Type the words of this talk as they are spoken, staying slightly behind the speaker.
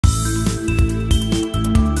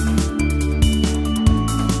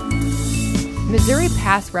Missouri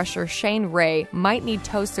pass rusher Shane Ray might need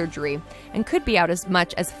toe surgery and could be out as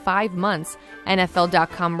much as 5 months,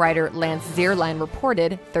 NFL.com writer Lance Zierlein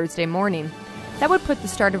reported Thursday morning. That would put the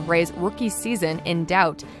start of Ray's rookie season in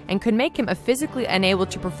doubt and could make him a physically unable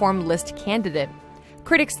to perform list candidate.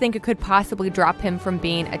 Critics think it could possibly drop him from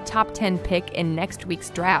being a top 10 pick in next week's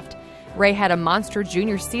draft. Ray had a monster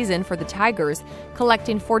junior season for the Tigers,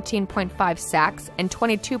 collecting 14.5 sacks and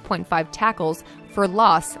 22.5 tackles for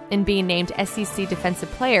loss and being named SEC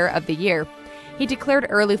Defensive Player of the Year. He declared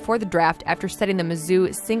early for the draft after setting the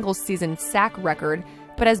Mizzou single-season sack record,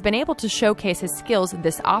 but has been able to showcase his skills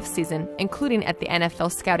this offseason, including at the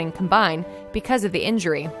NFL Scouting Combine, because of the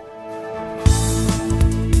injury.